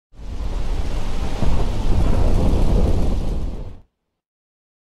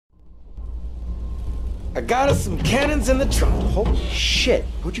I got us some cannons in the trunk. Holy shit.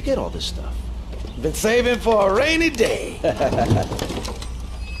 Where'd you get all this stuff? Been saving for a rainy day.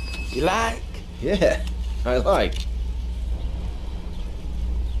 You like? Yeah, I like.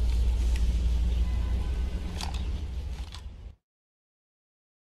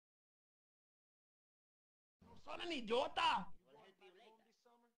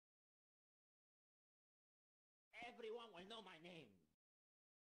 Everyone will know my name.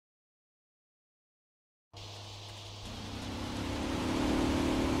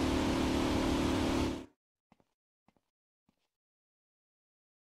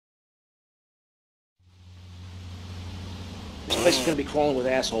 This place is gonna be crawling with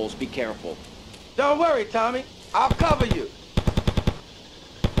assholes. Be careful. Don't worry, Tommy. I'll cover you.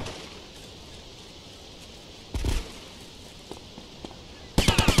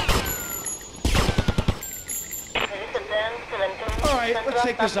 All right, let's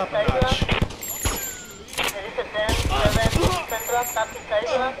take this up a notch.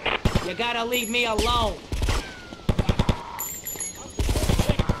 You gotta leave me alone.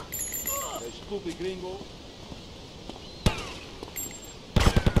 Stupid gringo.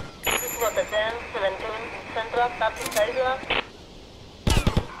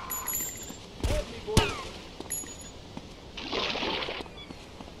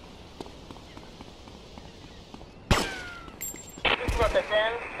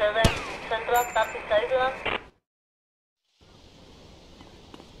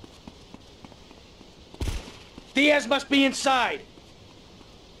 Diaz must be inside.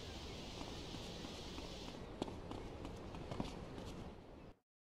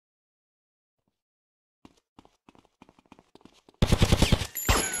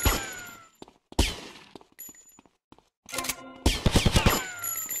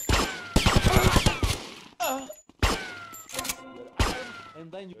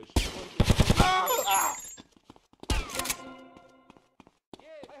 And then you...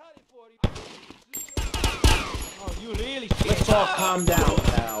 Oh, you really... Let's all calm down,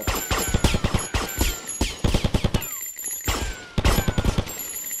 pal.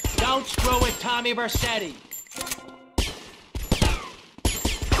 Don't screw with Tommy Vercetti.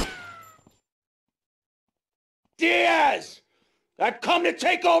 Diaz! I've come to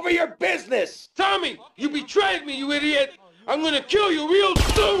take over your business! Tommy, you betrayed me, you idiot. I'm gonna kill you real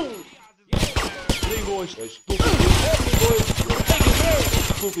soon. Gringo, stupid gringo.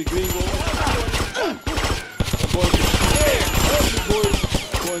 Stupid gringo. I'm going to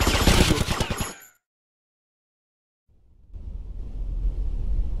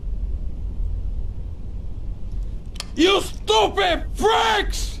You stupid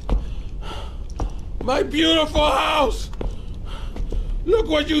pricks! My beautiful house! Look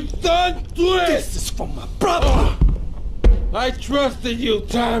what you done to it! This is for my brother! I trusted you,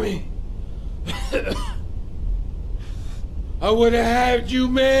 Tommy. I would have had you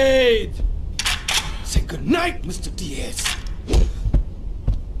made. Say goodnight, Mr. Diaz.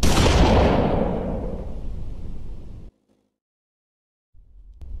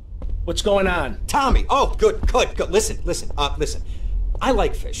 What's going on? Tommy! Oh, good. Listen. I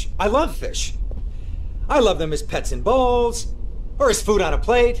like fish. I love fish. I love them as pets in bowls, or as food on a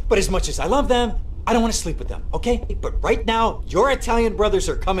plate, but as much as I love them, I don't want to sleep with them, okay? But right now, your Italian brothers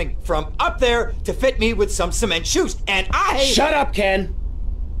are coming from up there to fit me with some cement shoes, and I... Shut up, Ken!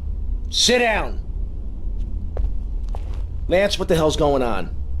 Sit down. Lance, what the hell's going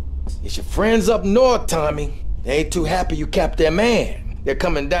on? It's your friends up north, Tommy. They ain't too happy you capped their man. They're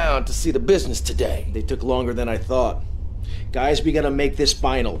coming down to see the business today. They took longer than I thought. Guys, we gotta make this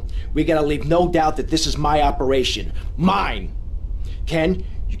final. We gotta leave no doubt that this is my operation. Mine! Ken,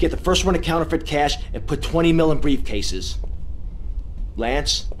 you get the first one to counterfeit cash and put 20 mil in briefcases.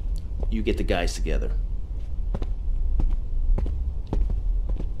 Lance, you get the guys together.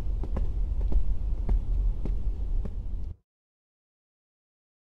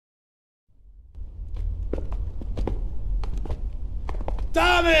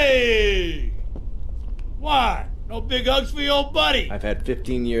 Tommy! What? No big hugs for your old buddy? I've had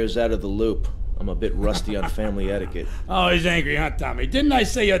 15 years out of the loop. I'm a bit rusty on family etiquette. Oh, he's angry, huh, Tommy? Didn't I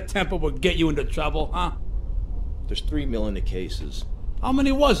say your temper would get you into trouble, huh? There's 3 mil in the cases. How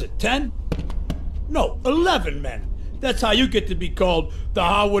many was it? 10? No, 11 men. That's how you get to be called the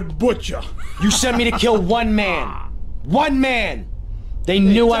Howard Butcher. You sent me to kill one man. One man! They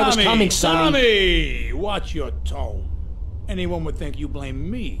knew I was coming, Sonny. Tommy, watch your tone. Anyone would think you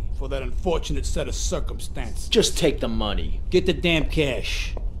blame me for that unfortunate set of circumstances. Just take the money. Get the damn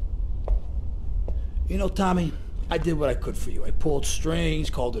cash. You know, Tommy, I did what I could for you. I pulled strings,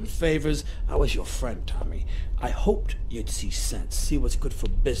 called in favors. I was your friend, Tommy. I hoped you'd see sense, see what's good for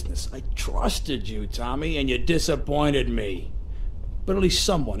business. I trusted you, Tommy, and you disappointed me. But at least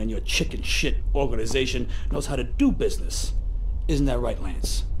someone in your chicken shit organization knows how to do business. Isn't that right,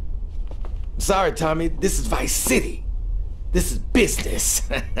 Lance? Sorry, Tommy, this is Vice City. This is business.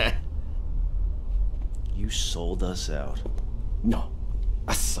 You sold us out. No,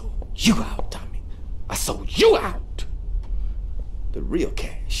 I sold you out, Tommy. I sold you out. The real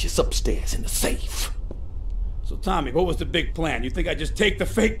cash is upstairs in the safe. So, Tommy, what was the big plan? You think I just take the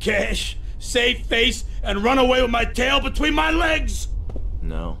fake cash, save face, and run away with my tail between my legs?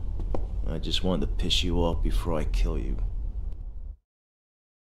 No. I just wanted to piss you off before I kill you.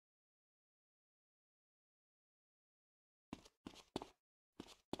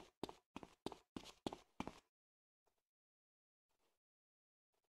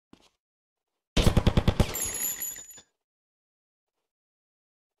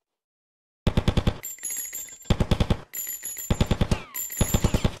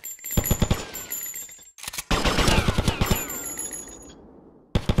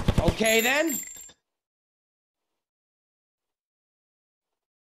 Okay then?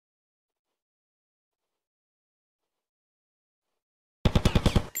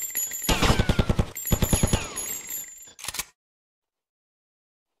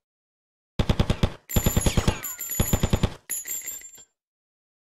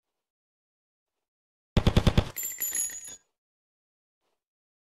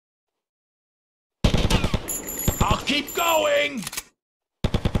 I'll keep going!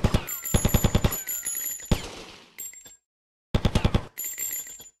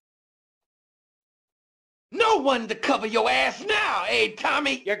 No one to cover your ass now, eh,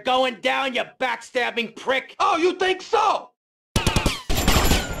 Tommy? You're going down, you backstabbing prick! Oh, you think so?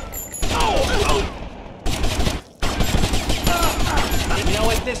 You know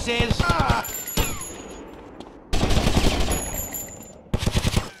what this is?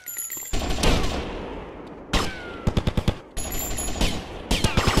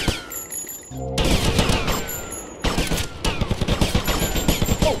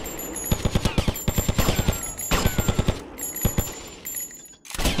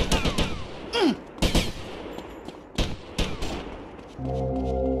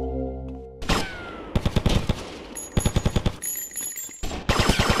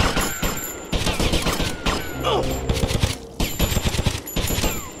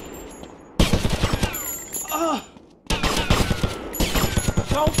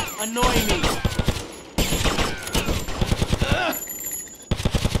 Don't annoy me!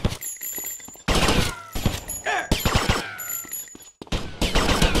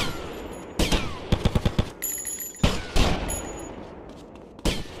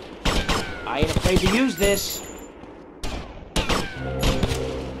 I ain't afraid to use this.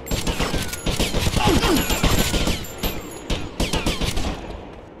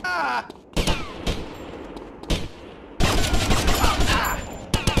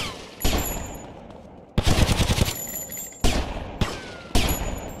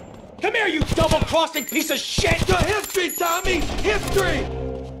 Come here, you double-crossing piece of shit! Your history, Tommy! History!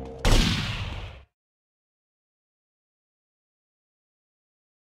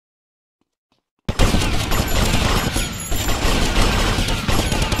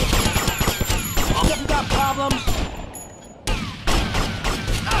 You got problems?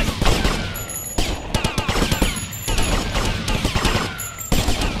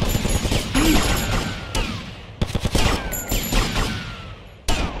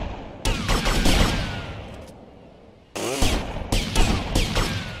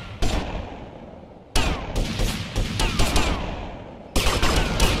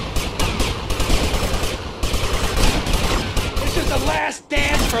 This is the last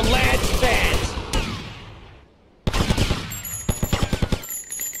dance for Lance Vance!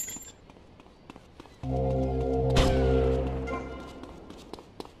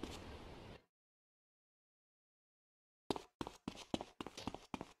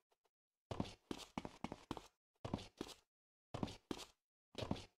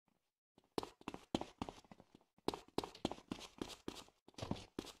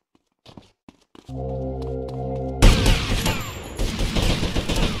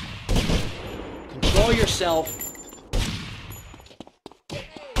 Control yourself.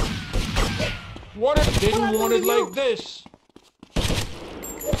 What if didn't want it like this?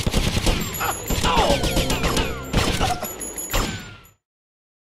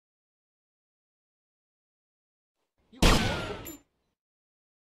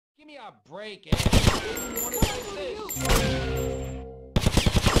 Give me a break, eh? Didn't want it like this.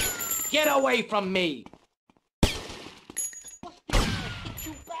 Get away from me!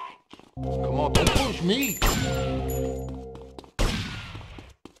 Come on, don't push me.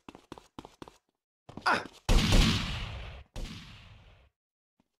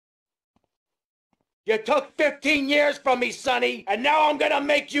 You took 15 years from me, Sonny, and now I'm gonna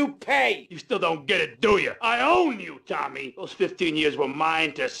make you pay! You still don't get it, do you? I own you, Tommy. Those 15 years were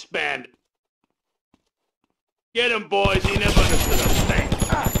mine to spend. Get him, boys. He never understood a thing.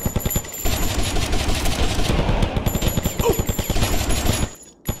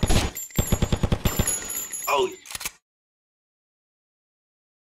 Oh!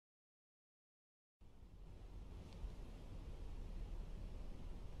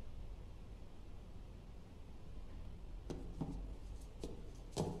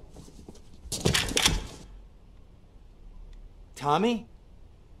 Tommy?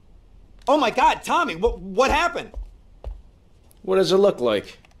 Oh my God, Tommy, what happened? What does it look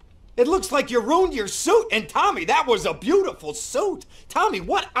like? It looks like you ruined your suit, and Tommy, that was a beautiful suit. Tommy,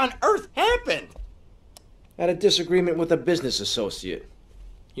 what on earth happened? Had a disagreement with a business associate.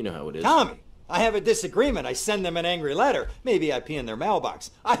 You know how it is. Tommy, I have a disagreement. I send them an angry letter. Maybe I pee in their mailbox.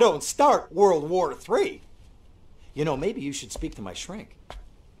 I don't start World War III. You know, maybe you should speak to my shrink.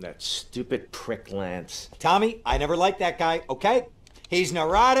 That stupid prick Lance. Tommy, I never liked that guy, okay? He's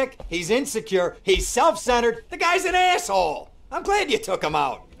neurotic, he's insecure, he's self-centered. The guy's an asshole. I'm glad you took him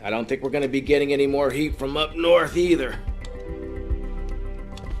out. I don't think we're gonna be getting any more heat from up north either.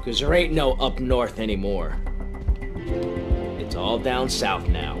 Because there ain't no up north anymore. It's all down south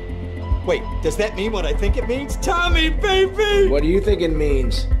now. Wait, does that mean what I think it means? Tommy, baby! What do you think it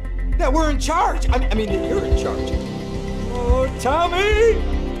means? That we're in charge. I mean, that you're in charge. Oh, Tommy!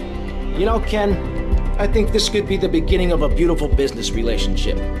 You know, Ken, I think this could be the beginning of a beautiful business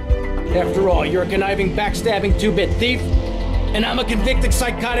relationship. After all, you're a conniving, backstabbing two-bit thief, and I'm a convicted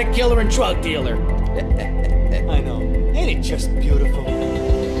psychotic killer and drug dealer. I know. Ain't it just beautiful?